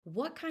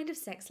What kind of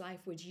sex life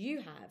would you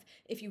have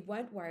if you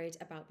weren't worried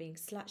about being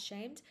slut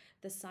shamed,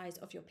 the size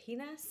of your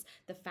penis,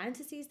 the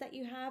fantasies that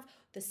you have,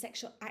 the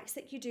sexual acts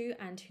that you do,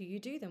 and who you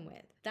do them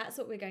with? That's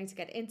what we're going to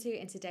get into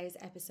in today's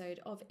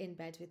episode of In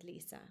Bed with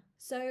Lisa.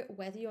 So,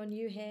 whether you're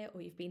new here or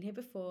you've been here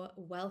before,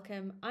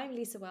 welcome. I'm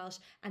Lisa Welsh,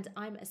 and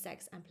I'm a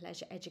sex and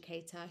pleasure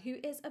educator who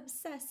is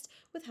obsessed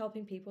with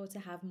helping people to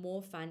have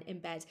more fun in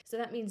bed. So,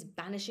 that means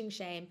banishing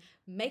shame,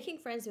 making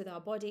friends with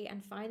our body,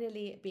 and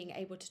finally being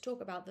able to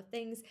talk about the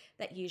things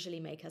that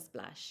usually make us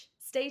blush.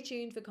 Stay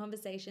tuned for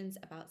conversations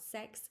about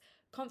sex,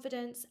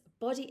 confidence,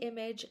 body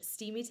image,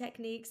 steamy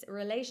techniques,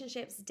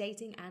 relationships,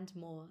 dating, and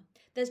more.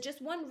 There's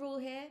just one rule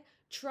here: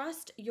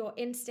 trust your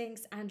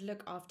instincts and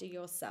look after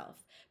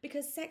yourself.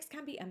 Because sex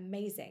can be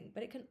amazing,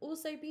 but it can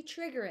also be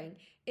triggering.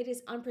 It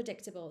is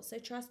unpredictable, so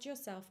trust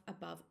yourself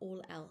above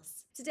all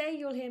else. Today,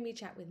 you'll hear me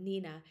chat with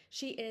Nina.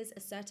 She is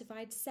a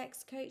certified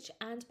sex coach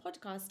and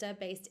podcaster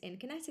based in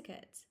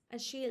Connecticut. And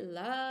she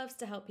loves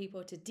to help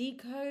people to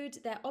decode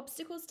their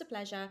obstacles to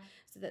pleasure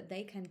so that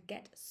they can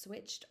get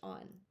switched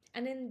on.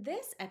 And in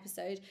this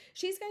episode,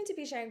 she's going to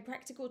be sharing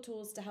practical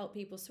tools to help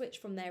people switch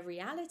from their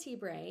reality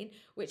brain,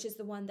 which is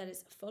the one that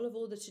is full of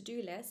all the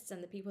to-do lists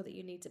and the people that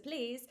you need to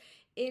please,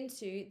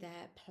 into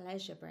their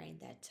pleasure brain,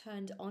 their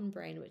turned on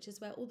brain, which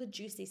is where all the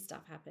juicy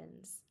stuff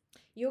happens.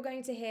 You're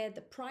going to hear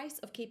the price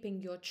of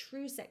keeping your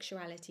true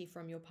sexuality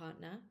from your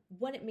partner,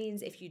 what it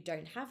means if you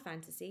don't have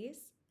fantasies,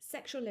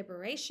 sexual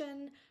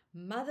liberation,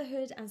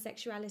 motherhood and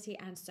sexuality,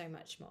 and so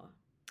much more.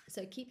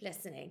 So keep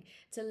listening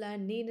to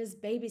learn Nina's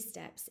baby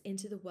steps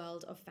into the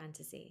world of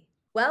fantasy.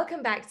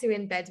 Welcome back to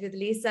In Bed with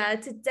Lisa.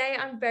 Today,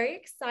 I'm very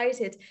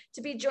excited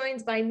to be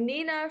joined by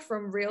Nina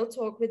from Real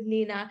Talk with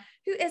Nina,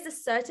 who is a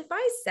certified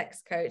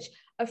sex coach,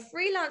 a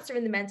freelancer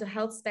in the mental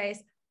health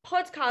space,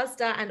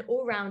 podcaster, and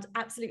all-round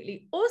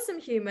absolutely awesome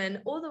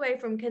human, all the way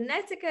from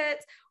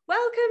Connecticut.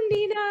 Welcome,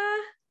 Nina.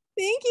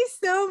 Thank you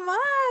so much.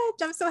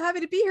 I'm so happy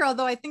to be here,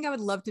 although I think I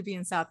would love to be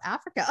in South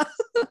Africa.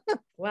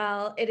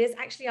 Well, it is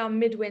actually our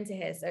midwinter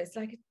here, so it's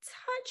like a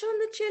touch on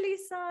the chilly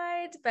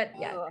side, but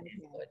yeah, it's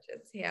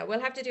gorgeous. Yeah,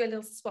 we'll have to do a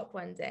little swap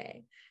one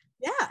day.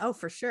 Yeah, oh,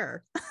 for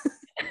sure.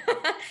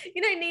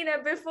 Nina,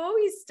 before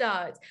we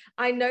start,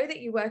 I know that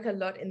you work a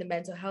lot in the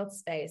mental health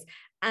space,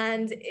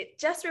 and it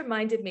just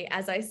reminded me,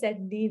 as I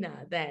said,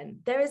 Nina, then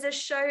there is a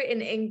show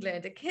in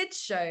England, a kids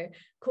show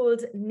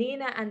called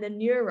Nina and the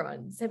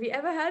Neurons. Have you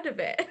ever heard of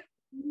it?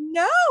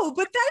 No,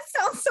 but that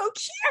sounds so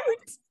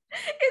cute.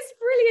 It's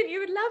brilliant. You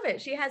would love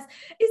it.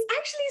 It's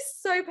actually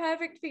so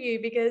perfect for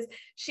you because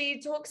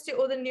she talks to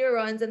all the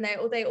neurons and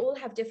they all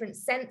have different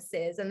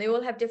senses and they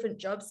all have different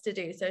jobs to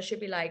do. So she'll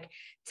be like,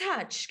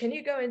 touch, can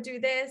you go and do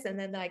this? And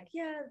then like,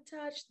 yeah,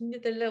 touch,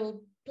 the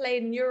little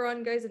plain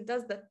neuron goes and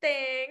does the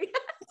thing.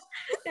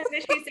 And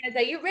then she says,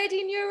 are you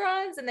ready,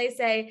 neurons? And they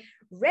say,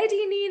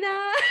 ready,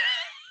 Nina.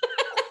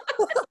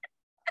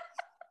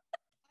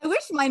 I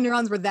wish my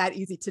neurons were that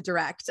easy to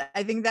direct.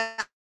 I think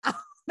that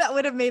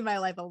would have made my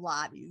life a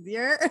lot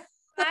easier.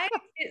 Right?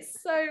 It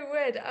so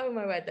would. Oh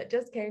my word, that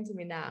just came to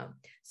me now.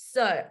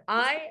 So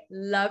I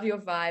love your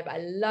vibe. I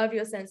love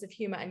your sense of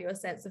humor and your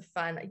sense of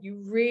fun.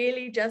 You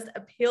really just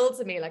appeal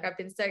to me. Like I've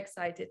been so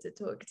excited to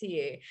talk to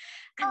you.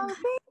 And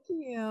thank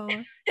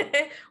you.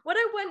 what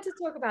I want to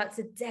talk about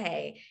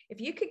today,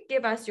 if you could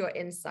give us your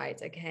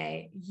insight,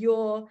 okay?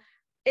 Your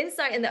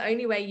insight in the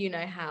only way you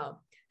know how.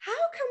 How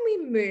can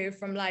we move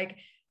from like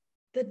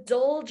the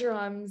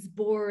doldrums,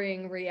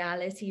 boring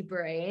reality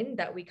brain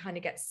that we kind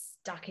of get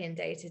stuck in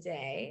day to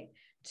day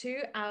to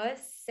our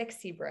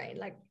sexy brain?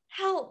 Like,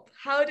 help,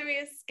 how do we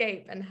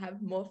escape and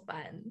have more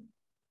fun?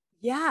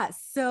 Yeah.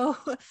 So,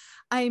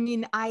 I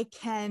mean, I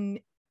can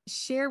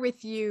share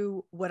with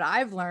you what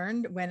I've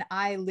learned when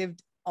I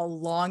lived a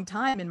long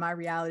time in my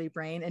reality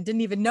brain and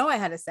didn't even know I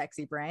had a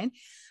sexy brain.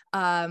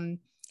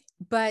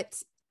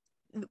 But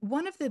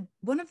one of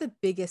the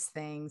biggest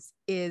things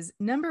is,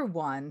 number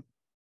one,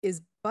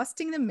 is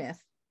busting the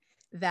myth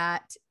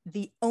that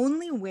the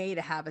only way to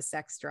have a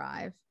sex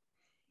drive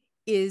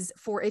is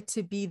for it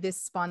to be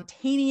this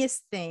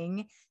spontaneous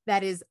thing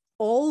that is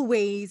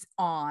always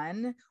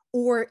on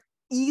or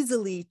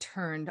easily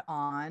turned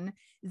on.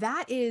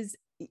 That is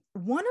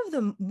one of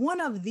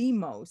the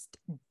most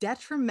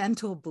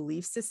detrimental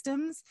belief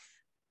systems.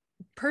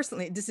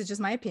 Personally, this is just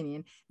my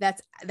opinion,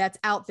 that's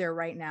out there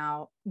right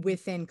now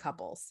within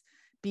couples,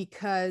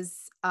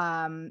 because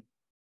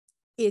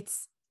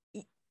it's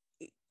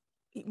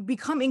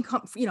becoming,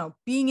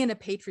 being in a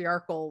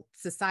patriarchal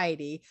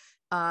society,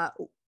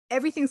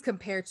 everything's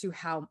compared to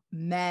how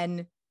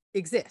men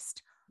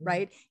exist,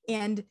 right?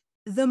 And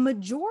the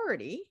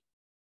majority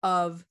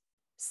of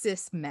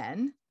cis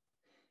men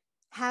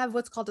have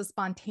what's called a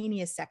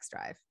spontaneous sex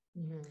drive.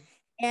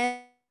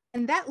 And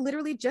that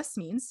literally just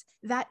means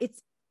that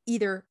it's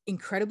either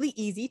incredibly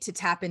easy to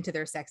tap into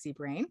their sexy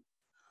brain,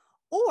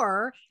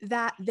 or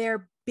that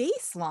their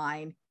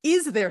baseline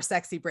is their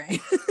sexy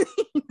brain.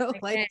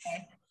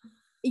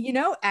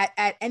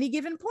 At any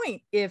given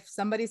point, if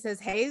somebody says,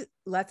 hey,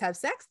 let's have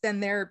sex,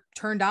 then they're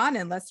turned on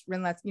and let's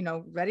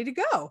ready to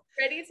go.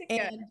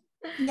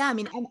 Yeah, I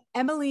mean,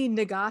 Emily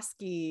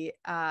Nagoski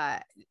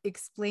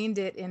explained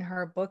it in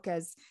her book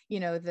as, I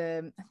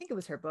think it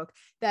was her book,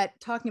 that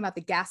talking about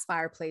the gas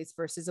fireplace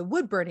versus a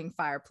wood burning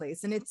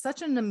fireplace. And it's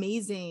such an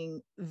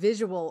amazing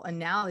visual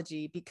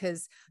analogy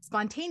because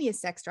spontaneous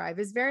sex drive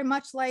is very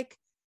much like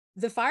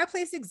the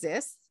fireplace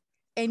exists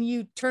and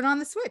you turn on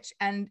the switch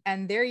and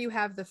there you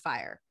have the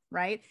fire,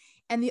 right?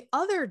 And the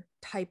other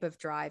type of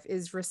drive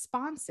is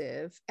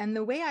responsive. And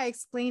the way I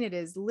explain it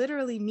is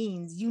literally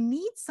means you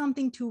need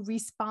something to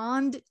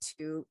respond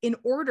to in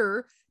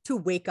order to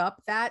wake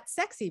up that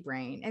sexy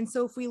brain. And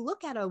so if we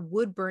look at a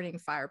wood burning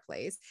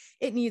fireplace,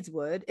 it needs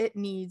wood, it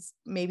needs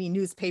maybe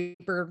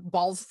newspaper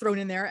balls thrown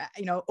in there,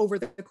 over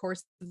the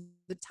course of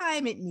the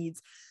time, it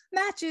needs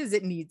matches,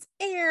 it needs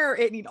air,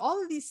 it needs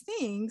all of these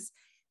things.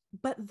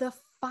 But the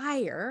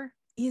fire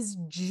is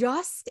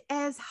just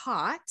as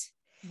hot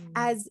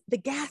as the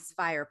gas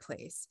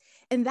fireplace.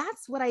 And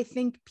that's what I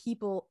think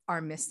people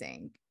are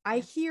missing. I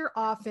hear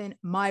often,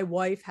 my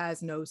wife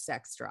has no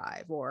sex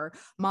drive, or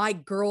my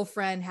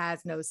girlfriend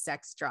has no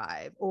sex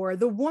drive, or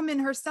the woman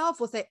herself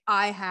will say,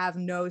 I have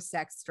no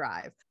sex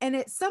drive. And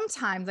it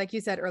sometimes, like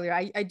you said earlier,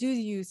 I do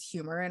use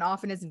humor, and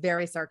often it's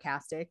very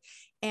sarcastic.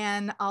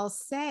 And I'll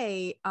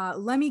say,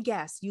 let me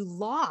guess, you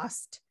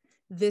lost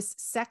this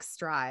sex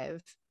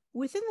drive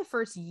within the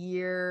first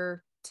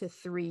year to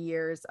 3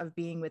 years of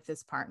being with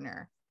this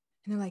partner.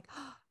 And they're like,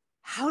 oh,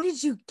 how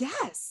did you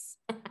guess?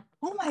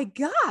 Oh my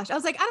gosh. I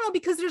was like, I don't know,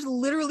 because there's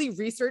literally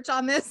research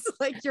on this.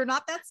 Like, you're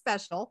not that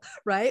special,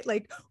 right?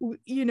 Like,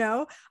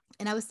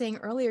 and I was saying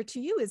earlier to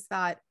you is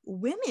that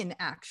women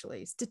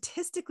actually,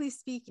 statistically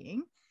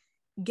speaking,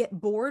 get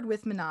bored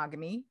with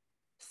monogamy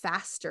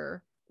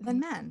faster than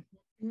men.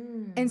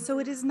 And so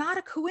it is not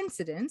a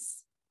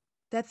coincidence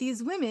that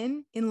these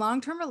women in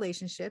long-term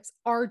relationships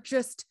are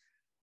just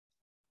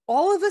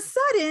all of a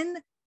sudden,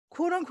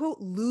 quote unquote,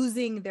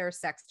 losing their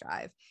sex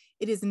drive.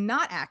 It is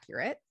not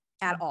accurate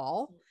at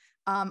all.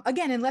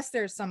 Again, unless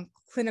there's some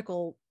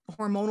clinical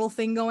hormonal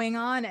thing going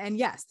on. And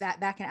yes, that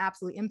can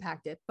absolutely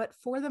impact it. But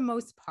for the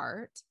most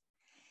part,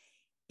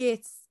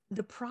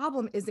 the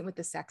problem isn't with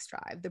the sex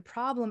drive. The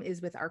problem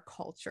is with our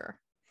culture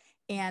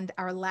and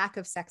our lack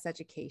of sex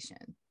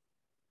education.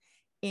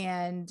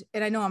 And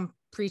I know I'm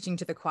preaching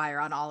to the choir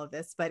on all of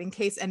this, but in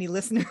case any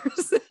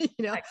listeners,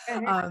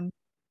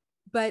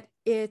 but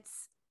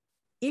it's,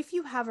 if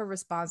you have a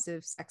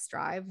responsive sex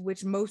drive,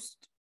 which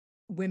most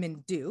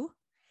women do,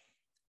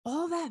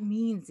 all that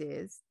means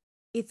is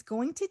it's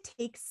going to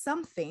take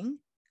something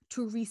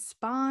to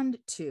respond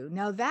to.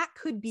 Now, that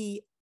could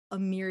be a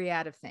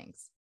myriad of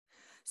things.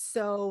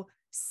 So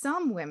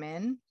some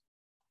women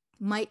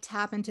might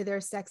tap into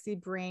their sexy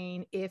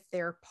brain if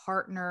their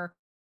partner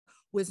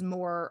was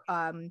more,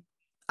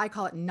 I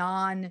call it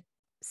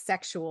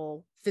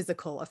non-sexual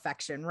physical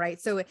affection,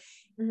 right? So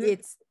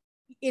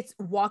it's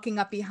walking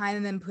up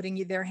behind them, putting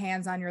their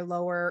hands on your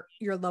lower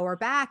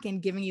back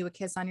and giving you a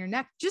kiss on your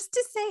neck just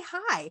to say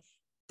hi.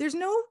 There's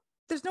no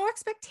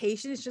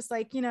expectation. It's just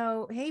like,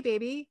 hey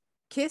baby,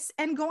 kiss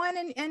and go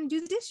on and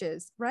do the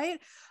dishes, right?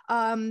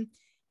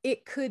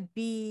 It could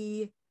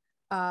be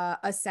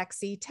a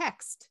sexy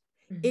text.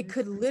 It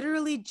could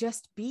literally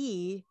just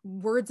be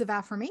words of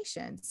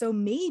affirmation. So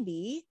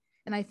maybe,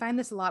 and I find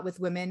this a lot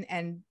with women,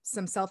 and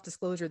some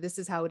self-disclosure, this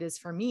is how it is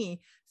for me,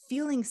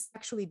 feeling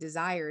sexually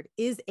desired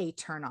is a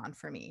turn on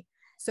for me.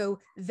 So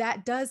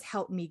that does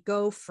help me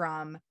go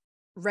from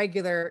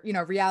regular,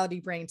 reality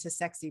brain to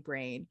sexy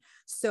brain.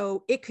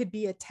 So it could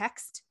be a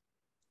text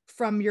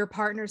from your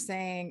partner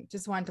saying,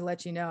 just wanted to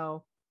let you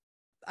know,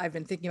 I've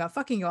been thinking about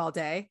fucking you all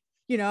day.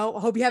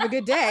 Hope you have a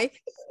good day.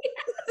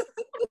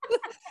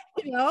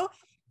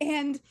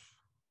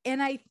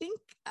 And I think,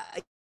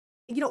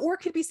 or it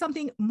could be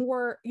something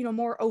more,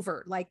 more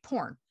overt, like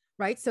porn,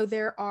 right? So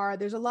there's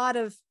a lot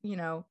of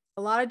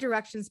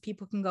directions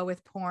people can go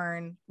with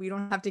porn. We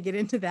don't have to get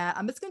into that.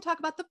 I'm just going to talk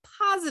about the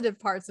positive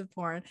parts of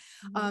porn,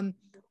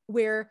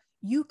 where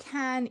you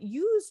can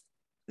use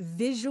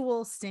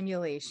visual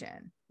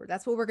stimulation, or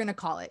that's what we're going to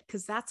call it,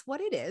 because that's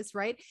what it is,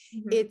 right?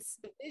 It's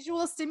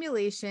visual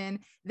stimulation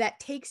that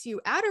takes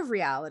you out of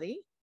reality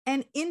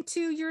and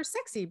into your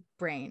sexy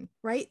brain,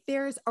 right?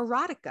 There's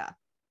erotica.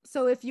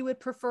 So if you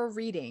would prefer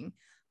reading,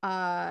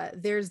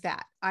 there's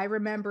that. I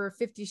remember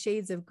 50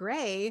 Shades of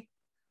Grey.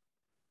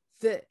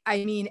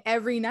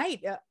 Every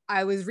night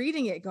I was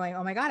reading it going,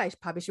 oh my God, I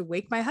probably should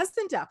wake my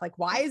husband up. Like,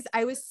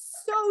 I was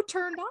so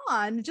turned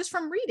on just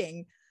from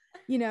reading,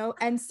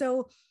 And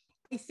so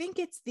I think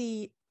it's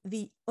the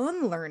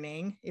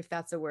unlearning, if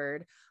that's a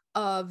word,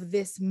 of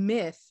this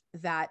myth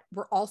that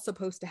we're all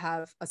supposed to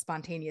have a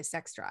spontaneous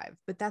sex drive,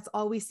 but that's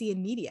all we see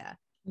in media,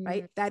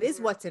 right? That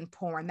is what's in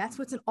porn. That's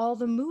what's in all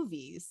the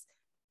movies.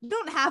 You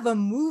don't have a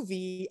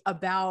movie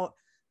about,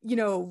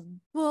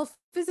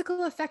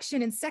 physical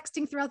affection and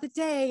sexting throughout the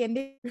day and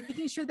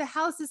making sure the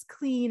house is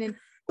clean.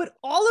 But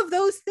all of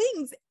those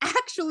things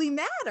actually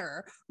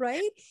matter,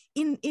 right?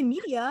 In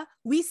media,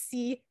 we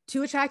see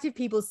two attractive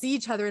people see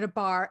each other in a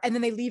bar and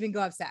then they leave and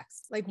go have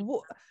sex. Like,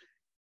 well,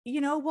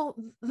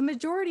 the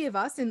majority of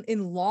us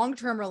in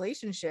long-term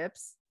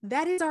relationships,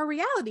 that is our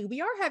reality.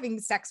 We are having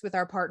sex with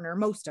our partner.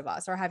 Most of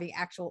us are having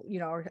actual,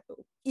 or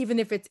even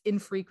if it's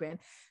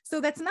infrequent.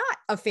 So that's not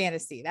a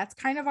fantasy. That's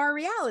kind of our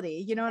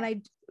reality,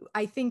 and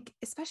I think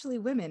especially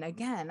women,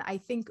 again, I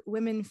think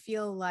women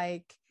feel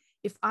like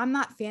if I'm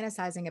not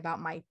fantasizing about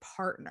my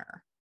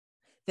partner,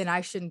 then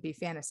I shouldn't be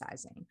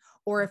fantasizing.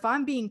 Or if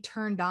I'm being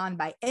turned on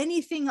by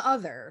anything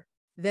other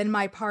than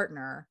my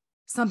partner,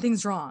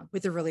 something's wrong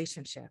with the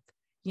relationship.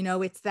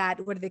 It's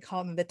that, what do they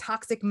call them? The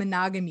toxic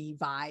monogamy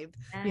vibe,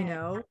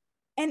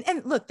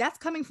 And look, that's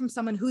coming from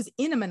someone who's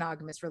in a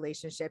monogamous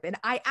relationship. And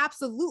I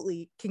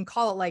absolutely can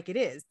call it like it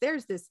is.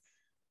 There's this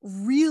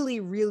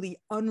really, really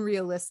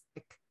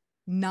unrealistic,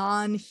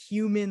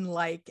 non-human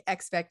like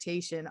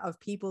expectation of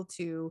people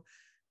to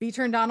be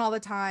turned on all the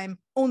time,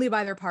 only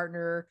by their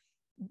partner,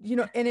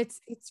 and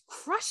it's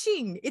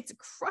crushing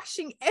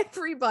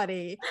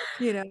everybody.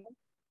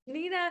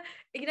 Nina,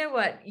 you know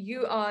what?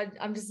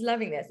 I'm just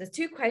loving this. There's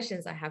two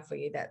questions I have for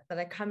you that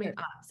are coming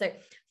up. So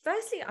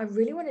firstly, I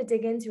really want to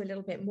dig into a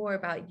little bit more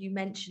about you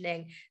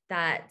mentioning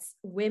that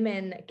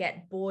women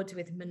get bored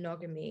with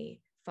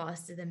monogamy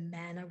faster than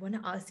men. I want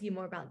to ask you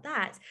more about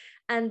that.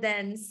 And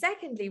then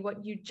secondly,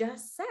 what you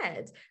just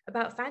said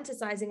about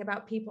fantasizing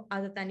about people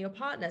other than your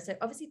partner. So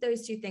obviously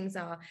those two things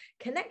are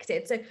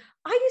connected. So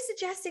are you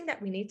suggesting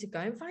that we need to go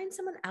and find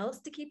someone else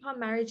to keep our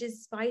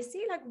marriages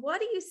spicy? Like, what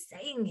are you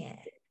saying here?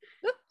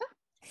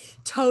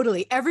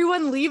 Totally.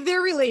 Everyone leave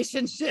their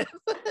relationship.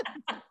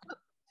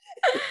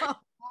 No,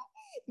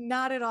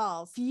 not at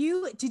all.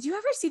 Did you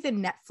ever see the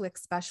Netflix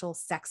special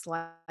Sex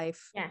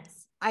Life?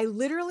 Yes. I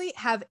literally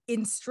have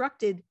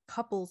instructed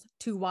couples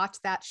to watch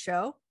that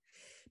show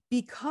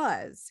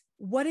because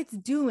what it's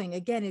doing,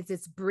 again, is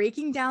it's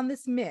breaking down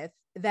this myth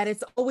that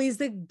it's always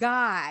the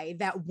guy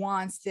that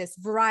wants this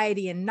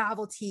variety and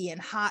novelty and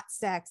hot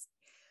sex.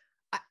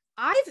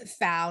 I've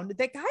found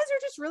that guys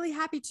are just really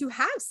happy to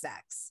have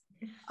sex.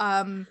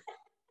 I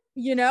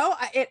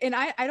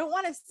don't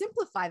want to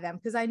simplify them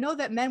because I know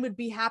that men would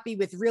be happy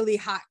with really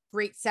hot,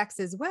 great sex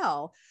as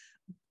well.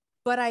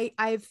 But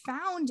I've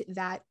found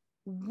that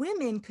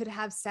women could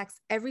have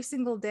sex every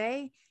single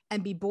day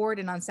and be bored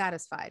and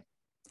unsatisfied.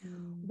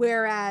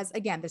 Whereas,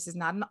 again, this is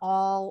not an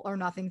all or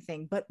nothing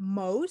thing, but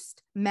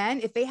most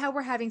men, if they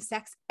were having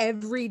sex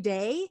every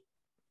day,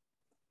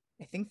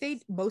 I think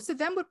most of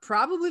them would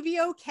probably be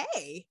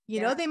okay.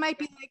 They might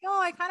be like, oh,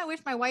 I kind of wish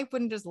my wife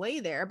wouldn't just lay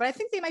there, but I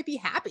think they might be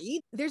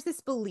happy. There's this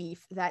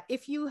belief that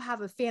if you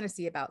have a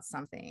fantasy about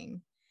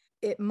something,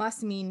 it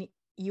must mean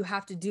you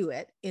have to do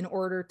it in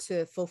order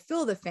to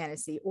fulfill the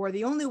fantasy, or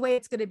the only way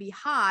it's going to be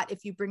hot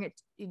if you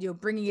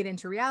bringing it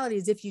into reality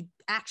is if you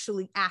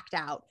actually act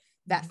out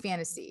that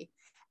fantasy.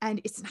 And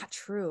it's not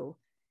true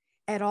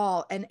at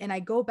all. And I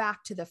go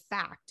back to the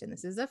fact, and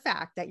this is a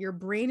fact, that your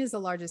brain is the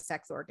largest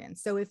sex organ.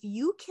 So if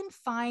you can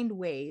find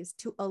ways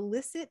to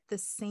elicit the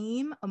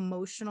same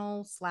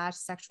emotional /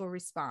 sexual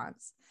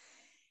response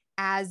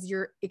as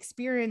you're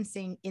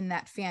experiencing in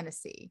that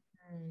fantasy,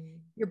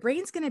 your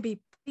brain's going to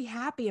be pretty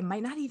happy and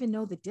might not even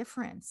know the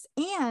difference.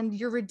 And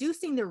you're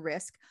reducing the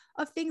risk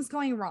of things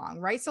going wrong,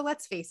 right? So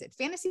let's face it,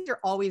 fantasies are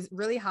always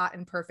really hot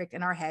and perfect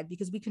in our head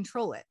because we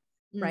control it,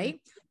 right?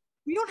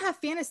 We don't have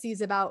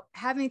fantasies about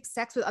having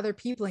sex with other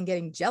people and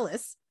getting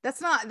jealous.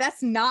 That's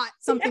not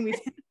something we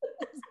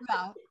fantasize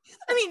about.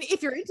 I mean,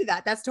 if you're into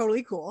that, that's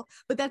totally cool,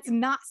 but that's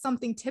not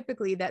something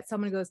typically that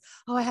someone goes,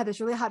 oh, I had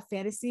this really hot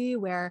fantasy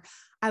where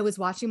I was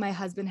watching my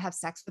husband have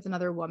sex with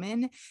another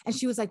woman and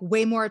she was like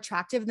way more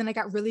attractive. And then I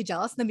got really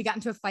jealous. And then we got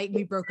into a fight and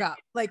we broke up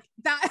like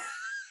that,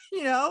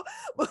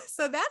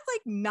 so that's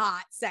like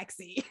not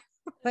sexy.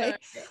 Right.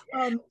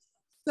 And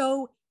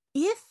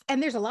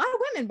there's a lot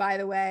of women, by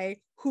the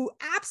way, who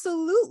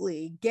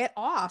absolutely get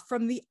off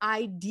from the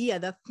idea,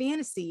 the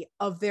fantasy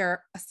of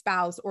their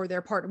spouse or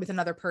their partner with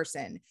another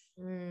person.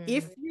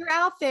 If you're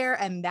out there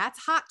and that's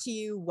hot to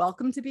you,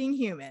 welcome to being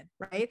human,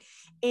 right?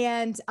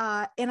 And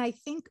I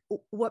think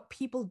what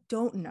people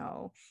don't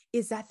know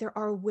is that there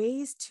are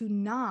ways to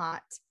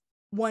not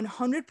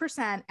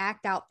 100%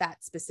 act out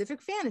that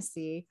specific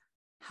fantasy.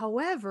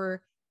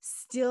 However,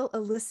 still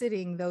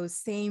eliciting those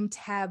same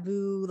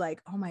taboo,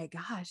 like, oh my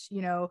gosh,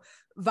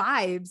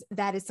 vibes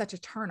that is such a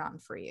turn on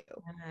for you.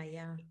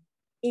 Yeah.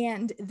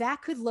 And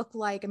that could look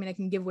like, I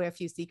can give away a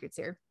few secrets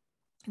here.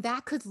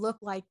 That could look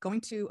like going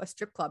to a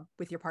strip club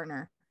with your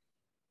partner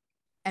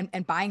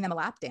and buying them a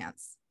lap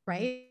dance,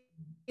 right?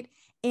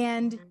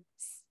 And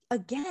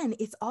again,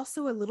 it's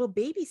also a little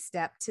baby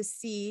step to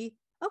see,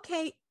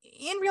 okay,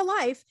 in real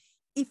life,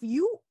 if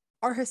you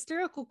are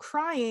hysterical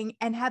crying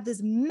and have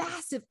this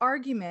massive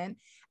argument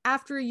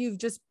after you've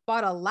just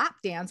bought a lap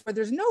dance where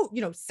there's no,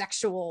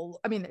 sexual,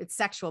 it's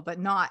sexual, but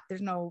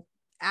there's no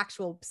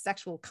actual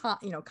sexual,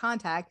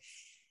 contact,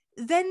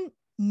 then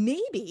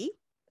maybe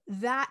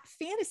that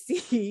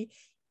fantasy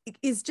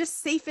is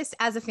just safest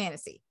as a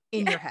fantasy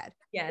in your head.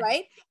 Yeah.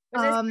 Right.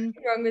 But there's nothing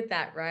wrong with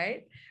that,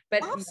 right?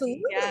 But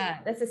absolutely. Yeah,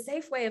 that's a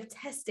safe way of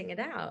testing it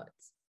out.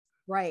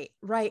 Right.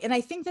 And I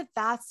think that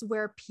that's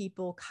where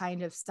people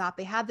kind of stop.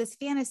 They have this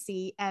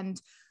fantasy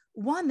and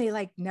one, they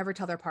like never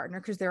tell their partner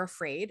because they're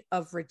afraid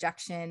of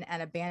rejection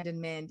and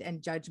abandonment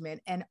and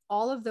judgment. And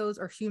all of those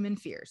are human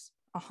fears,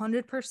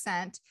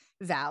 100%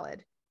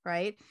 valid.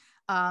 Right.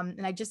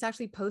 And I just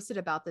actually posted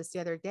about this the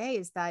other day,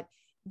 is that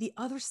the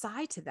other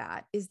side to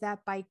that is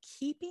that by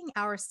keeping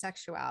our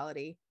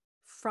sexuality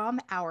from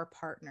our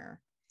partner,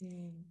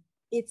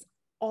 it's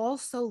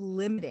also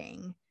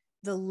limiting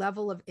the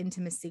level of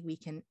intimacy we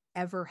can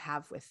ever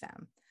have with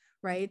them.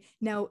 Right.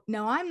 Now,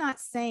 I'm not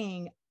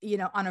saying,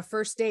 on a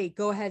first date,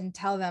 go ahead and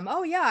tell them,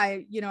 oh yeah,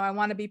 I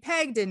want to be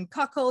pegged and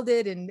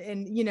cuckolded and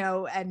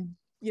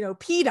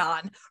peed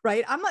on.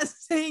 Right. I'm not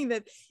saying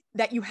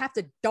that you have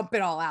to dump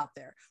it all out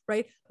there.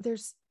 Right.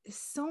 There's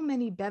so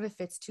many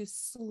benefits to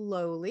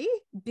slowly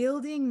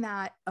building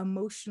that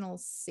emotional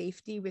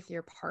safety with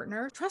your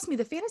partner. Trust me,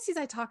 the fantasies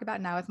I talk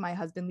about now with my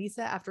husband,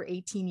 Lisa, after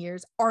 18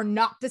 years are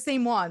not the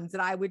same ones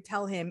that I would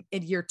tell him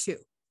in year 2.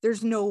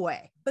 There's no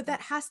way. But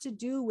that has to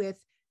do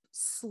with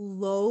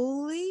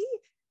slowly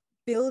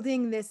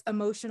building this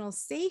emotional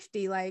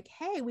safety. Like,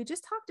 hey, we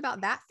just talked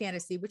about that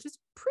fantasy, which is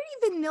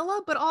pretty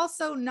vanilla, but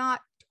also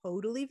not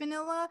totally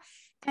vanilla.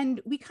 And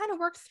we kind of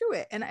worked through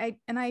it. And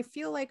I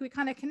feel like we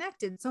kind of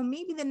connected. So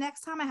maybe the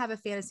next time I have a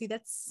fantasy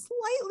that's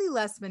slightly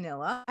less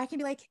vanilla, I can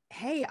be like,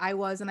 hey,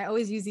 and I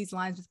always use these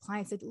lines with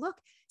clients. Like, look,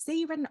 say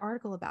you read an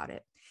article about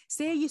it.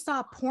 Say you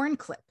saw a porn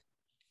clip,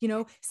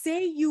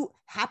 say you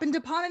happened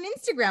upon an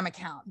Instagram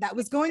account that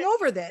was going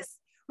over this,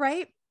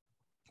 right?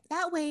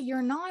 That way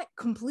you're not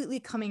completely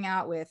coming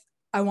out with,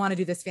 I want to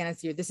do this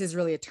fantasy, or this is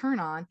really a turn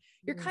on.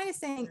 You're kind of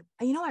saying,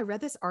 I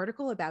read this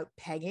article about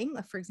pegging,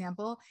 for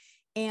example,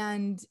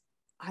 and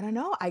I don't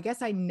know, I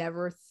guess I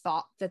never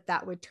thought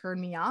that would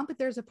turn me on, but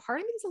there's a part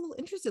of me that's a little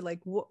interested. Like,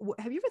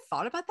 have you ever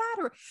thought about that?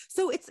 Or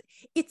so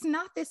it's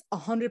not this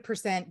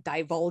 100%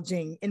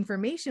 divulging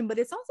information, but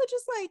it's also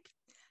just like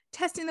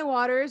testing the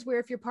waters, where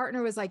if your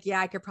partner was like,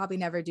 yeah, I could probably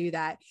never do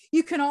that,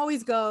 you can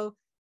always go,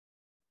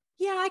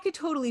 yeah, I could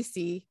totally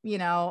see,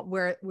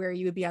 where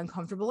you would be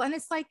uncomfortable. And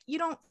it's like, you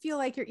don't feel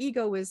like your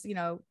ego was,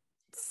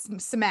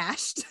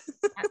 smashed.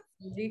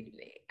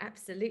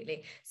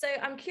 Absolutely. So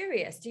I'm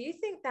curious, do you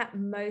think that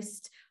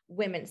most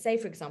women, say,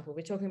 for example,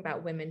 we're talking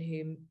about women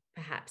who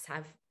perhaps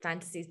have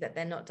fantasies that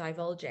they're not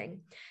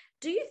divulging,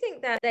 do you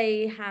think that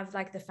they have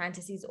like the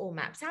fantasies all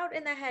mapped out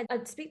in their head?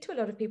 I'd speak to a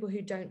lot of people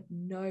who don't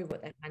know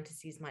what their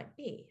fantasies might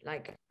be.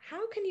 Like,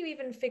 how can you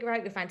even figure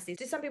out your fantasies?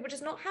 Do some people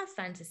just not have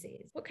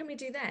fantasies? What can we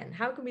do then?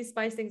 How can we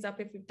spice things up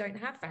if we don't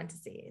have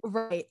fantasies?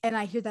 Right. And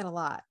I hear that a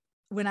lot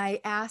when I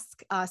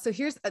ask. So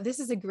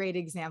this is a great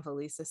example,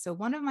 Lisa. So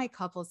one of my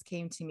couples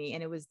came to me,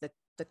 and it was the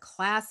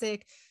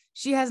classic,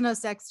 she has no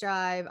sex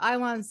drive, I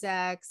want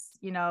sex,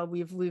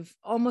 we've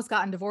almost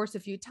gotten divorced a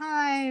few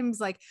times,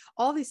 like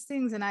all these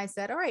things. And I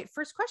said, all right,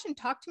 first question,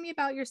 talk to me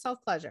about your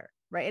self-pleasure.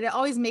 Right. And it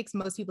always makes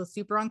most people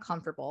super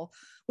uncomfortable,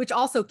 which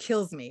also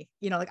kills me.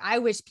 Like, I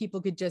wish people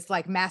could just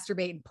like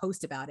masturbate and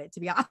post about it, to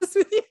be honest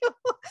with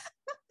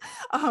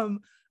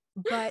you.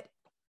 But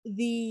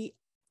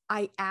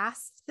I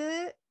asked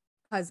the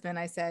husband,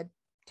 I said,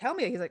 tell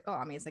me. He's like, oh,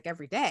 I mean, it's like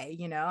every day,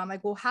 I'm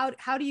like, well,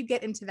 how do you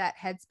get into that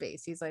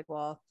headspace? He's like,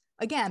 well,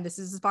 again, this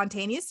is a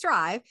spontaneous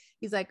drive.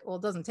 He's like, well,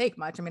 it doesn't take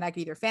much. I mean, I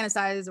could either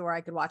fantasize or I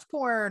could watch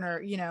porn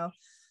or,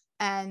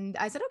 and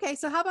I said, okay,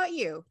 so how about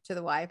you, to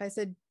the wife? I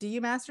said, do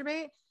you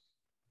masturbate?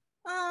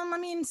 I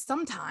mean,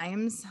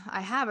 sometimes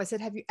I have. I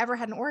said, have you ever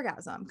had an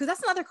orgasm? Because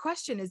that's another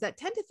question, is that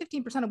 10 to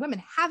 15% of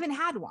women haven't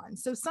had one.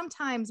 So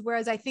sometimes,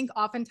 whereas I think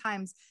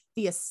oftentimes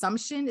the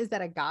assumption is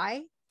that a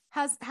guy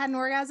has had an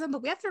orgasm,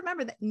 but we have to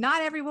remember that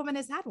not every woman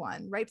has had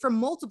one, right? For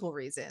multiple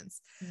reasons.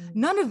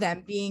 None of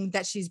them being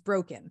that she's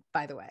broken,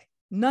 by the way.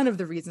 None of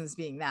the reasons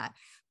being that.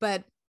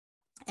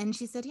 And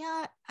she said,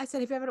 yeah. I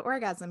said, have you ever had an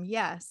orgasm?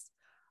 Yes.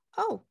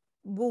 Oh,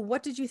 well,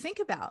 what did you think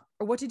about?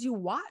 Or what did you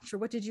watch? Or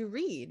what did you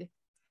read?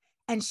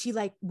 And she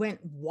like went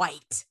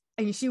white,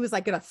 and she was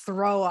like going to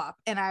throw up.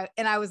 And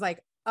I was like,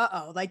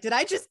 uh-oh, like, did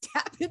I just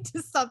tap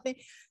into something?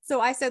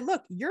 So I said,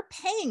 look, you're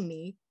paying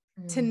me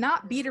to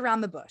not beat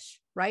around the bush,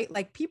 right?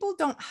 Like, people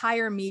don't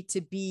hire me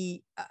to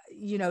be,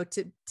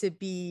 to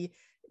be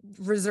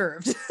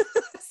reserved.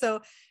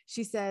 So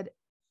she said,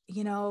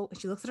 she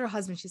looks at her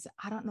husband. She said,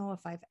 I don't know if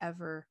I've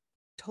ever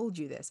told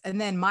you this. And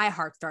then my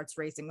heart starts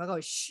racing. Like,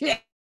 oh shit.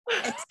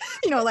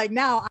 Like,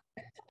 now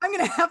I'm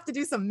going to have to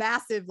do some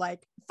massive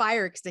like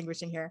fire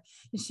extinguishing here.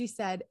 And she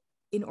said,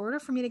 in order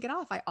for me to get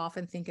off, I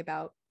often think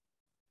about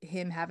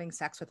him having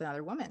sex with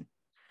another woman.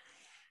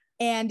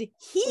 And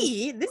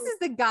this is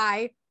the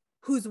guy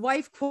whose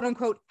wife, quote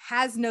unquote,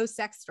 has no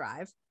sex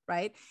drive.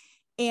 Right.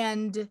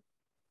 And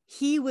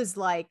he was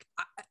like,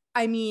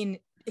 I mean,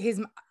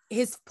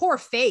 his poor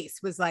face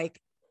was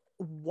like,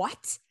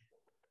 what?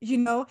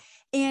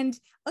 And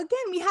again,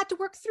 we had to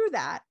work through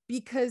that,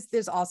 because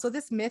there's also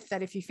this myth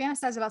that if you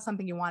fantasize about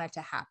something, you want it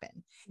to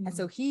happen. And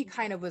so he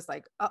kind of was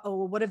like, oh,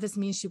 well, what if this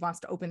means she wants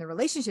to open the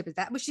relationship? Is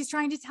that what she's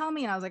trying to tell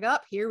me? And I was like, oh,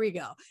 here we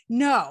go.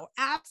 No,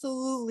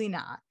 absolutely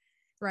not.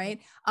 Right.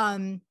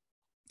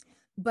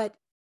 But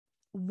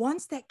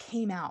once that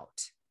came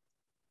out,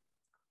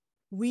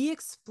 we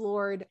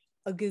explored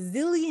a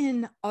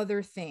gazillion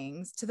other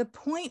things to the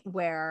point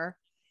where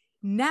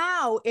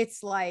now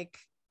it's like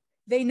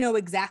they know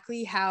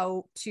exactly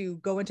how to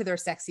go into their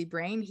sexy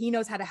brain. He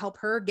knows how to help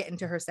her get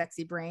into her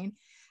sexy brain.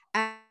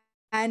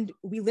 And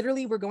we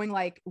literally were going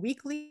like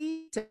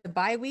weekly to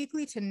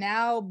bi-weekly to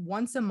now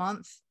once a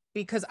month,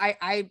 because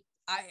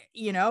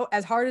you know,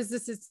 as hard as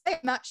this is, I'm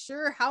not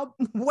sure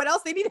what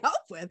else they need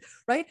help with.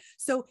 Right.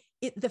 So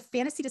the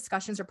fantasy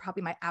discussions are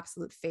probably my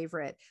absolute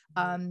favorite.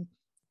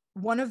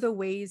 One of the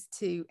ways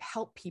to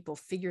help people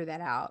figure that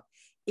out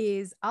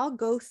is I'll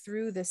go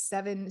through the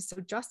 7.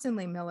 So Justin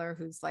Lehmiller,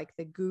 who's like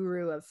the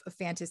guru of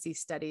fantasy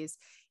studies,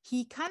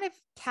 he kind of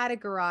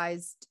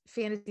categorized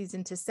fantasies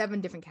into 7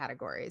 different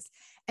categories.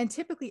 And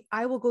typically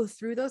I will go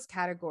through those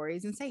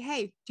categories and say,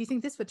 hey, do you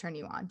think this would turn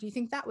you on? Do you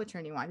think that would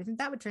turn you on? Do you think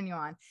that would turn you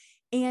on?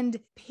 And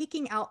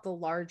picking out the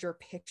larger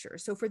picture.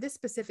 So for this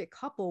specific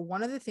couple,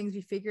 one of the things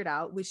we figured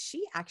out was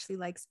she actually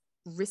likes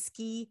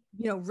risky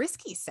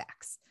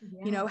sex,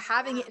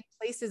 having it in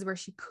places where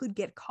she could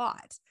get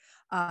caught,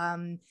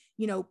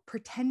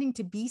 pretending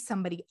to be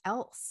somebody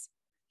else,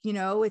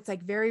 it's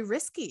like very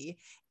risky.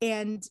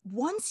 And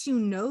once you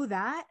know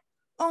that,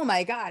 oh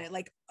my God, it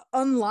like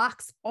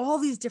unlocks all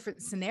these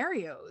different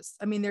scenarios.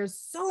 I mean, there's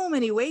so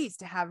many ways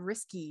to have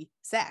risky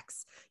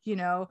sex,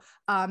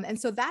 and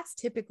so that's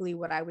typically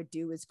what I would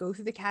do, is go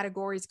through the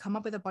categories, come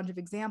up with a bunch of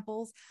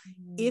examples.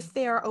 If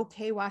they are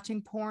okay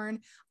watching porn,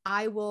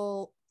 I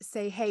will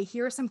say, hey,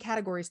 here are some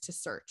categories to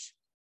search,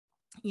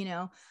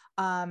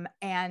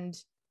 and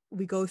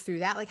we go through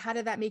that. Like, how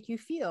did that make you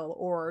feel?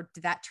 Or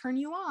did that turn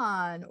you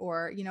on?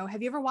 Or,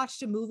 have you ever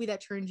watched a movie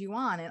that turned you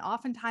on? And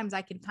oftentimes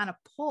I can kind of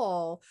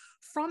pull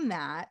from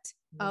that.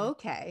 Oh,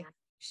 okay,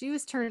 she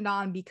was turned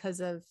on because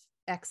of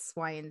X,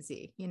 Y, and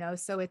Z,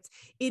 so it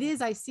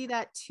is, I see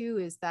that too,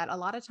 is that a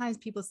lot of times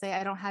people say,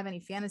 I don't have any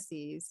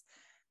fantasies,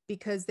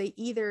 because they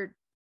either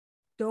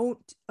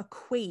don't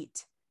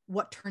equate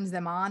what turns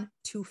them on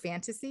to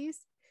fantasies.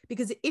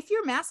 Because if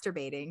you're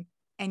masturbating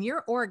and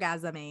you're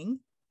orgasming,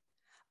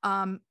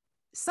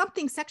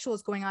 something sexual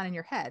is going on in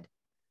your head.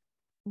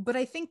 But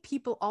I think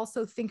people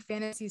also think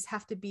fantasies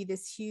have to be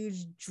this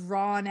huge,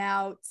 drawn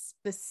out,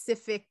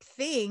 specific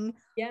thing.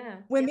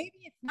 When maybe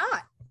it's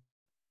not.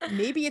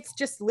 Maybe it's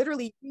just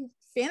literally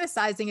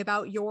fantasizing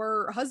about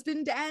your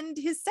husband and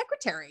his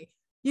secretary.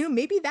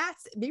 Maybe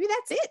that's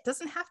it.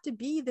 Doesn't have to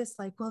be this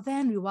like, well,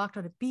 then we walked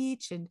on a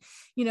beach and,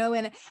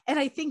 and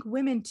I think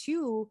women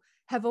too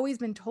have always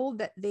been told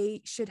that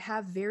they should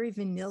have very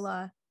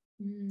vanilla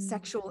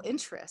sexual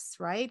interests,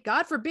 right?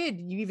 God forbid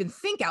you even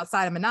think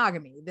outside of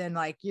monogamy, then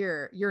like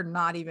you're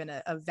not even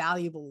a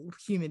valuable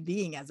human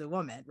being as a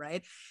woman,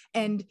 right?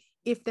 And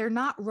if they're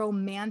not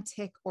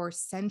romantic or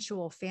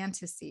sensual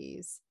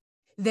fantasies,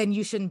 then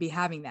you shouldn't be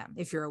having them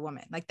if you're a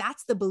woman. Like,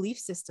 that's the belief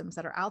systems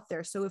that are out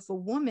there. So if a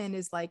woman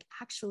is like,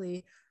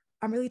 actually,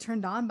 I'm really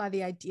turned on by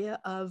the idea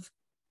of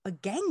a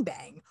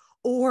gangbang,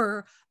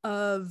 or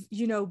of,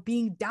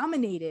 being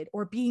dominated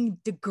or being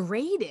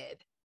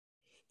degraded,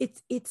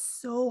 it's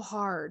so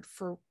hard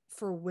for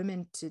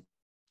women to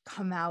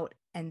come out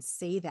and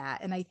say that.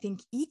 And I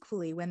think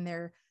equally when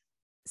their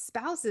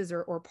spouses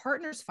or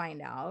partners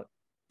find out,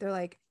 they're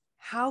like,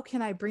 how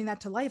can I bring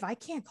that to life? I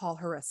can't call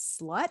her a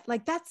slut.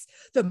 Like, that's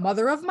the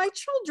mother of my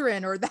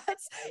children, or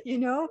that's,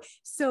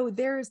 so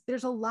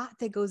there's a lot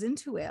that goes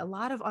into it, a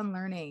lot of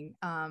unlearning,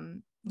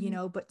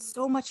 but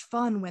so much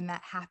fun when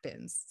that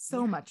happens.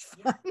 So much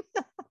fun.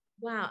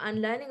 Wow.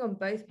 And learning on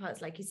both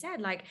parts, like you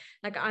said, like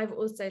I've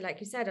also,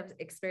 like you said, I've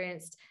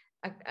experienced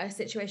a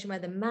situation where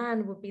the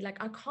man would be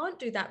like, I can't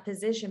do that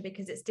position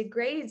because it's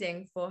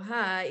degrading for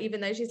her, even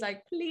though she's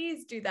like,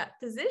 please do that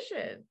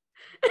position.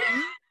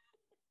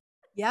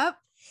 Yep.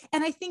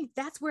 And I think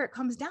that's where it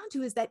comes down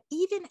to, is that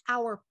even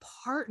our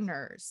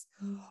partners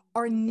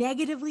are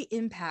negatively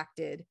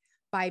impacted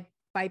by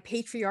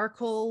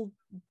patriarchal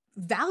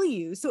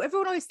values. So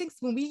everyone always thinks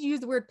when we use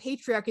the word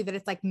patriarchy that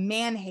it's like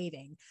man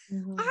hating.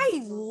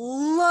 I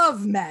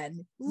love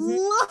men,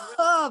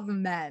 love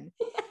men.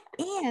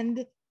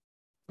 And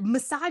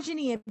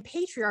misogyny and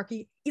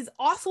patriarchy is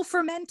awful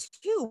for men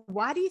too.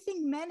 Why do you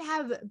think men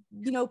have,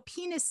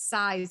 penis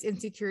size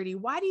insecurity?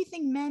 Why do you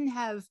think men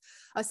have,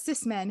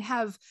 cis men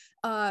have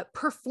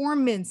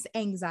performance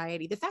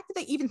anxiety? The fact that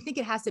they even think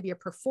it has to be a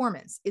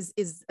performance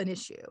is an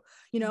issue.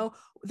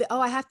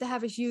 I have to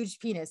have a huge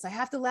penis. I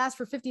have to last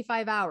for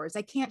 55 hours.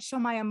 I can't show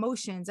my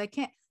emotions. I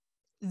can't.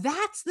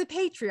 That's the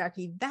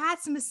patriarchy.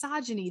 That's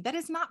misogyny. That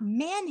is not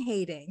man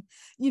hating.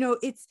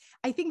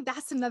 I think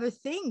that's another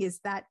thing, is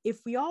that if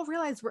we all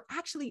realize we're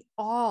actually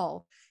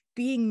all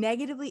being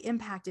negatively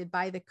impacted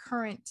by the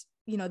current,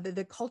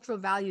 the cultural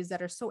values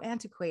that are so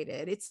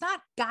antiquated. It's not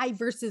guy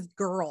versus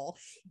girl.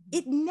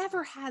 It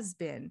never has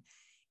been,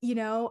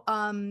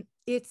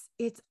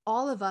 it's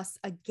all of us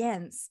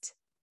against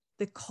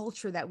the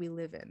culture that we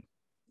live in.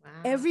 Wow.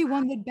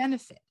 Everyone would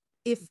benefit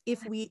if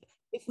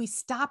we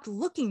stopped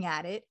looking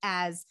at it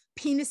as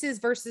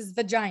penises versus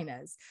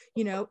vaginas.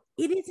 It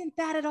isn't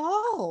that at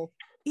all.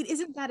 It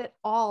isn't that at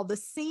all. The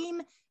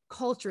same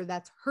culture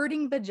that's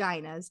hurting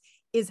vaginas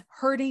is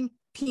hurting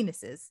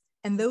penises.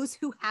 and those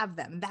who have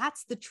them.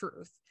 That's the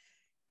truth,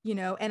 you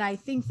know? And I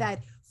think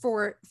that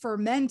for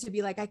men to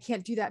be like, I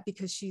can't do that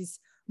because she's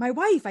my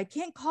wife. I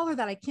can't call her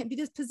that. I can't be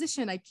this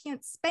position. I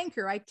can't spank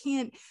her. I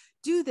can't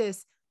do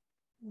this.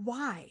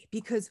 Why?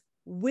 Because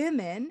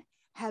women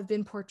have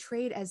been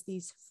portrayed as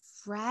these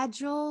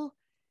fragile,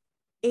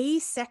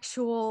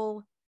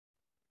 asexual,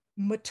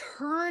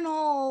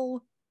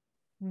 maternal,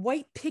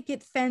 white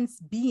picket fence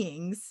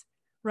beings,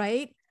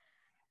 right?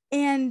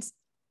 And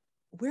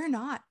we're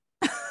not.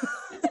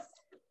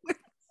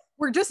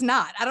 We're just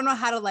not. I don't know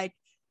how to like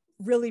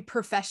really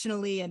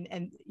professionally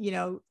and you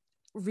know,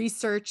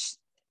 research,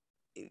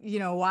 you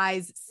know,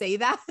 wise say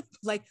that.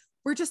 Like,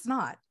 we're just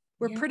not.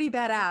 We're pretty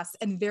badass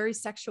and very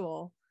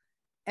sexual.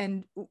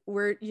 And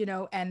we're, you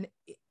know, and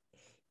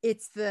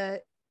it's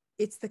the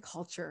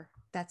culture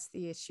that's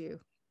the issue.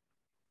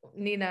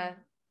 Nina,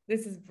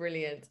 this is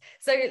brilliant.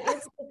 So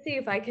let's see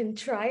if I can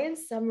try and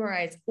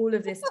summarize all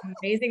of this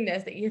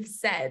amazingness that you've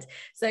said.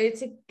 So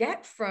to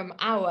get from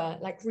our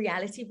like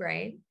reality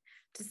brain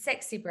to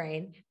sexy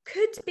brain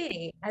could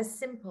be as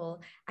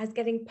simple as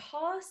getting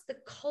past the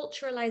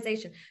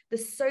culturalization, the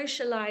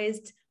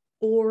socialized,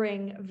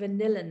 boring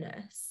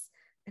vanilla-ness,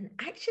 and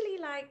actually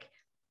like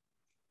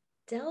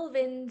delve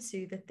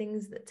into the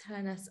things that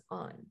turn us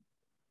on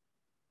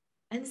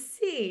and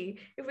see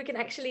if we can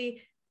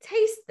actually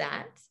taste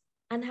that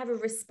and have a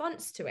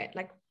response to it.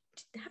 Like,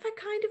 have I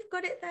kind of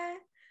got it there?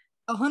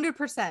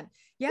 100%.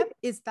 Yep.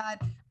 Is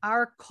that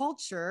our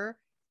culture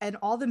and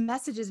all the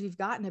messages we've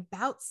gotten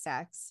about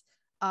sex,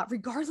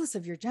 regardless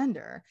of your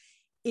gender,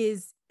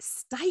 is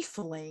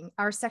stifling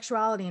our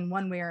sexuality in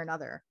one way or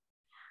another.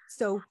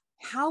 So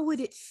how would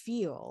it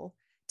feel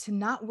to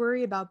not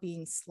worry about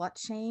being slut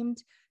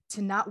shamed,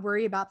 to not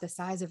worry about the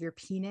size of your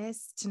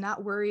penis, to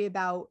not worry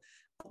about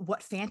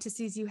what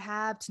fantasies you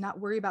have, to not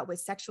worry about what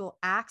sexual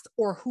acts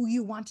or who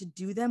you want to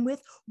do them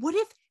with? What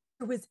if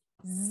there was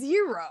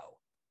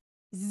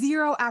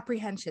zero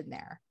apprehension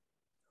there?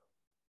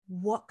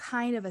 What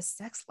kind of a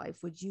sex life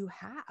would you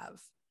have?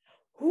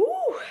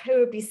 Ooh, it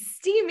would be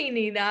steamy,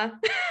 Nina.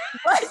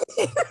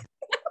 I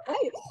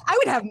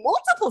would have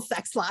multiple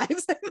sex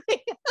lives.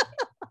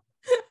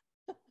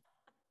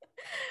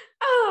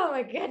 Oh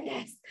my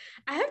goodness.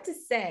 I have to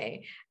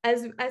say,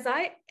 as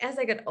I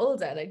get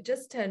older, and I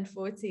just turned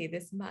 40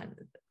 this month,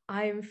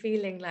 I am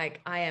feeling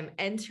like I am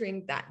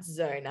entering that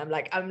zone. I'm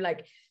like,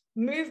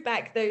 move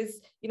back those,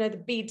 you know, the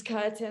bead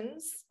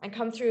curtains and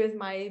come through with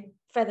my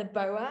feather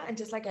boa and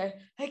just like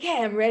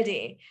okay, I'm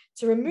ready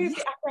to remove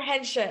the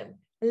apprehension,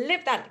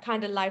 live that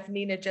kind of life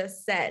Nina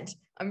just said.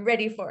 I'm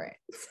ready for it.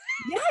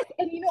 Yes.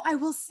 And, you know, I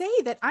will say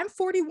that I'm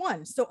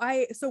 41. So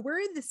we're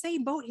in the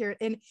same boat here.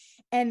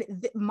 And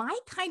my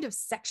kind of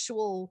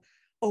sexual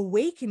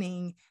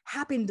awakening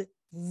happened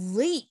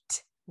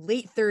late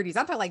 30s.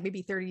 I'm talking like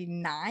maybe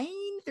 39,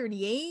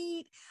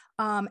 38.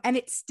 And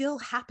it's still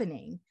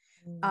happening.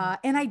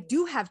 And I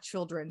do have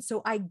children.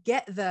 So I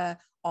get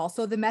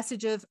also the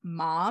message of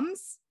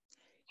moms,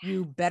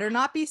 you better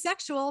not be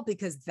sexual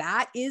because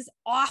that is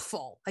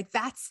awful. Like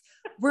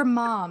we're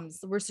moms.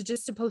 We're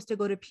just supposed to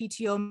go to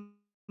PTO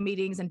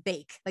meetings and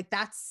bake. Like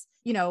that's,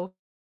 you know,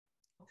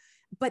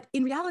 but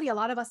in reality, a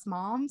lot of us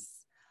moms,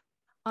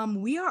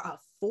 we are a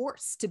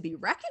force to be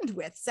reckoned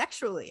with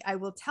sexually, I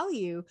will tell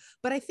you.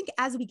 But I think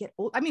as we get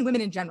old, I mean,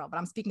 women in general, but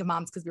I'm speaking of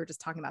moms because we were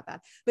just talking about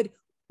that. But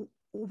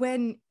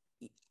when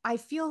I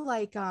feel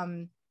like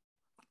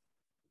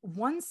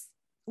once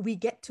we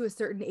get to a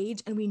certain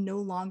age and we no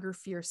longer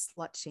fear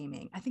slut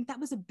shaming, I think that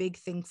was a big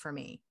thing for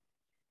me.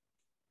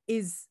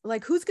 Is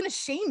like, who's going to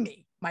shame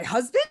me? My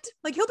husband?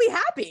 Like, he'll be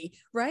happy,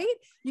 right?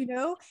 You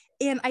know?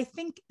 And I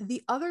think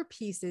the other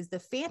piece is the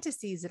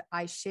fantasies that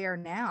I share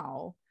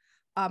now.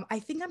 I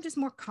think I'm just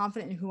more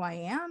confident in who I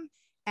am.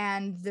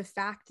 And the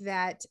fact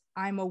that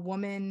I'm a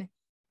woman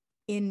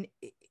you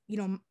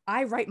know,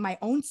 I write my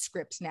own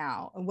script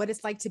now and what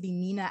it's like to be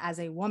Nina as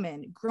a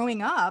woman.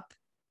 Growing up,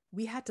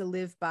 we had to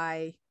live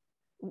by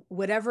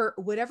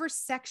whatever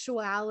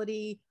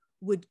sexuality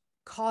would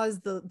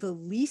cause the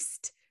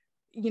least,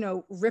 you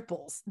know,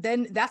 ripples.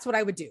 Then that's what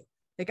I would do.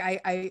 Like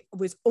I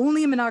was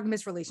only in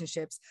monogamous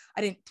relationships.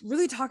 I didn't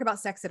really talk about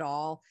sex at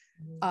all.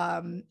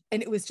 And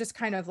it was just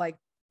kind of like,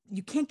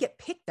 you can't get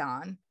picked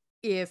on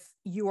if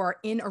you are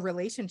in a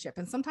relationship.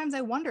 And sometimes I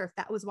wonder if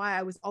that was why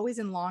I was always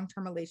in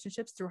long-term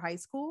relationships through high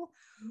school,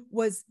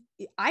 was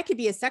I could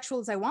be as sexual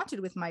as I wanted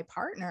with my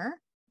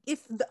partner.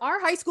 If our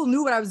high school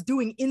knew what I was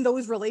doing in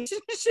those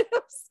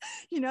relationships,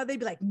 you know, they'd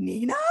be like,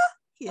 Nina?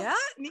 Yeah,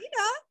 Nina.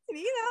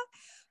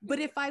 But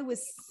if I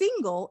was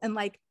single and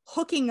like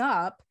hooking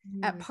up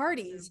at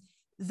parties,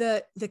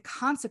 the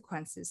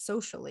consequences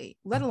socially,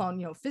 let alone,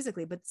 you know,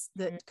 physically, but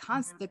the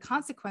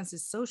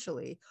consequences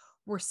socially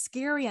were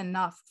scary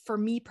enough for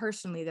me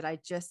personally that I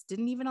just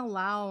didn't even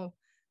allow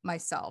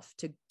myself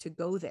to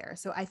go there.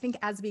 So I think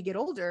as we get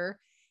older,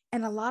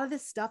 and a lot of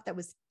this stuff that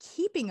was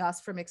keeping us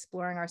from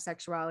exploring our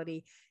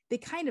sexuality, they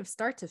kind of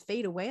start to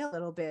fade away a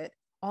little bit.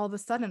 All of a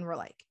sudden we're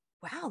like,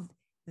 wow,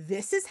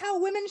 this is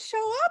how women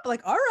show up.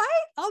 Like, all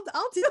right, I'll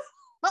do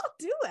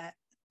it.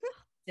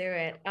 do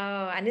it.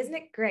 Oh, and isn't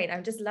it great?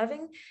 I'm just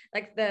loving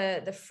like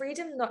the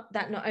freedom,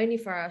 not only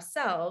for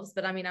ourselves,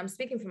 but I mean, I'm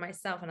speaking for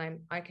myself, and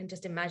I can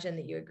just imagine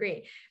that you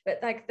agree, but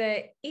like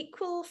the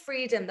equal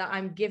freedom that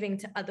I'm giving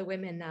to other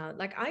women now.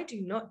 Like, I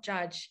do not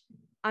judge.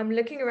 I'm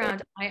looking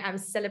around, I am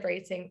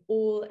celebrating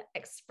all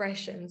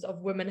expressions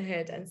of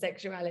womanhood and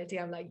sexuality.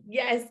 I'm like,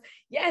 yes,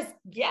 yes,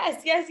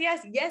 yes, yes,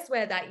 yes, yes,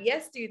 wear that.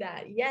 Yes, do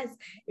that. Yes,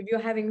 if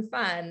you're having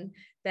fun,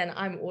 then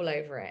I'm all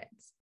over it.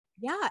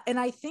 Yeah. And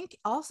I think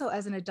also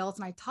as an adult,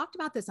 and I talked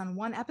about this on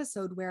one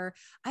episode where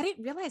I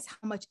didn't realize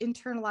how much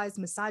internalized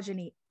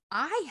misogyny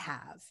I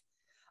have.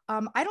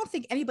 I don't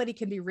think anybody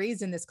can be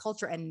raised in this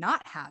culture and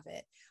not have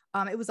it.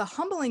 It was a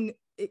humbling,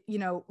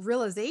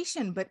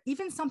 realization, but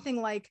even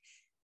something like,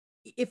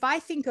 if I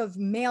think of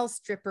male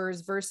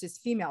strippers versus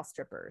female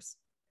strippers,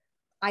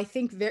 I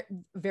think very,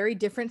 very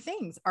different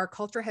things. Our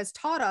culture has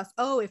taught us,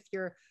 oh, if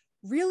you're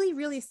really,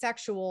 really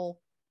sexual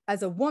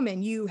as a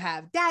woman, you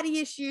have daddy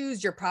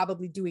issues, you're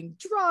probably doing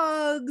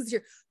drugs,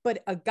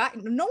 but a guy,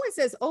 no one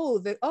says,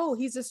 oh,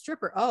 he's a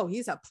stripper. Oh,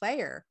 he's a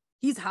player.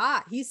 He's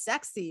hot. He's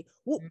sexy.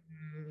 Well,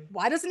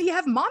 why doesn't he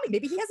have mommy?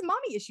 Maybe he has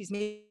mommy issues.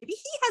 Maybe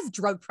he has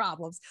drug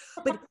problems.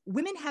 But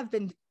women have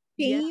been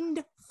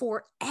shamed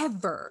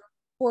forever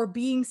for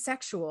being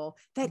sexual,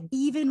 that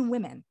even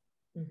women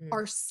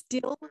are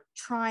still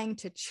trying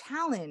to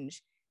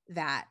challenge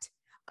that.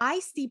 I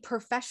see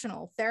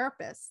professional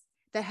therapists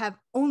that have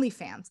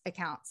OnlyFans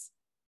accounts,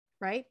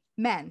 right?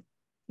 Men.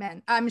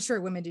 I'm sure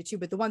women do too,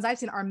 but the ones I've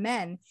seen are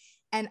men.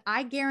 And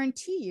I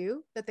guarantee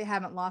you that they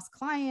haven't lost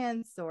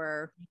clients,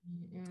 or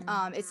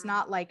it's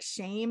not like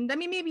shamed. I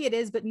mean, maybe it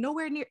is, but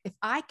nowhere near. If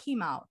I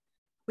came out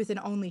with an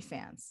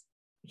OnlyFans,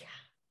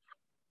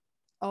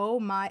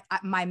 oh,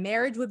 my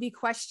marriage would be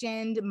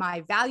questioned,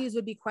 my values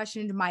would be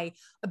questioned, my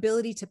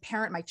ability to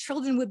parent my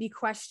children would be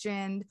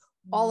questioned,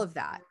 all of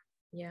that.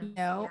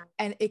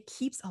 And it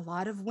keeps a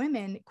lot of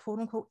women, quote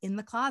unquote, in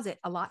the closet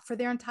a lot for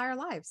their entire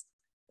lives.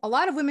 A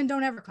lot of women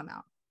don't ever come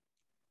out.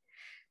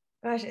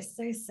 Gosh, it's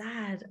so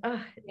sad.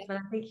 Oh, but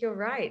I think you're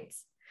right.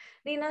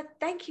 Nina,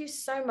 thank you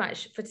so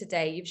much for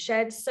today. You've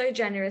shared so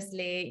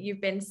generously.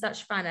 You've been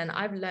such fun, and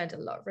I've learned a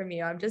lot from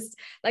you. I'm just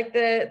like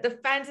the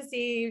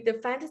fantasy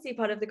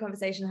part of the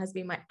conversation has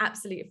been my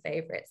absolute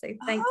favorite. So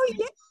thank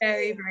you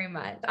very, very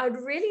much. I'd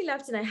really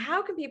love to know,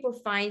 how can people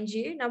find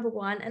you, number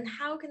one, and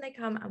how can they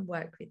come and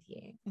work with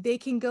you? They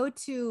can go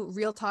to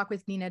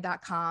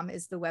realtalkwithnina.com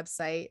is the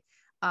website.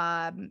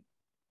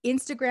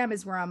 Instagram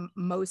is where I'm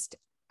most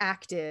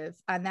active,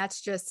 and that's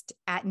just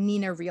at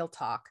Nina Real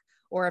Talk.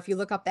 Or if you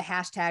look up the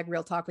hashtag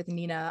Real Talk with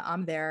Nina,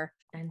 I'm there.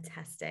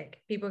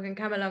 Fantastic. People can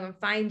come along and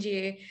find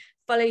you,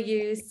 follow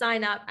you,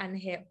 sign up, and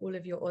hear all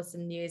of your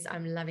awesome news.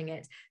 I'm loving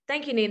it.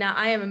 Thank you, Nina.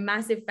 I am a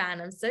massive fan.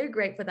 I'm so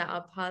grateful that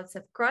our paths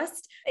have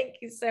crossed.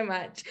 Thank you so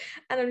much.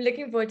 And I'm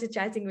looking forward to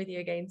chatting with you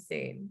again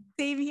soon.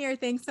 Same here.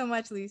 Thanks so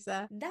much,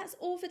 Lisa. That's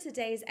all for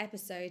today's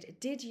episode.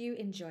 Did you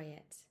enjoy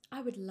it? I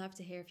would love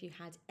to hear if you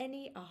had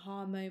any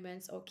aha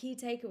moments or key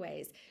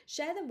takeaways.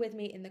 Share them with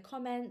me in the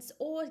comments,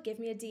 or give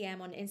me a DM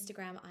on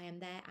Instagram. I am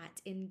there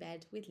at In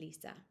Bed with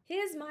Lisa.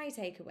 Here's my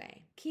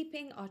takeaway.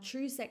 Keeping our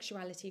true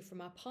sexuality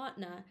from our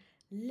partner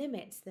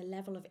limits the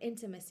level of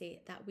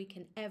intimacy that we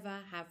can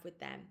ever have with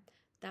them.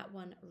 That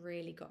one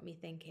really got me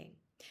thinking.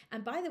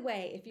 And by the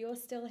way, if you're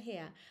still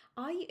here,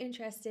 are you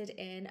interested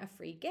in a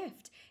free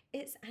gift?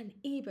 It's an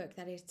ebook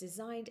that is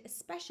designed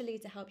especially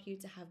to help you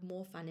to have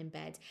more fun in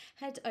bed.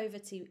 Head over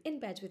to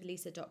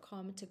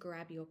inbedwithlisa.com to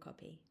grab your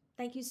copy.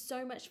 Thank you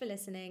so much for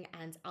listening,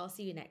 and I'll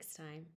see you next time.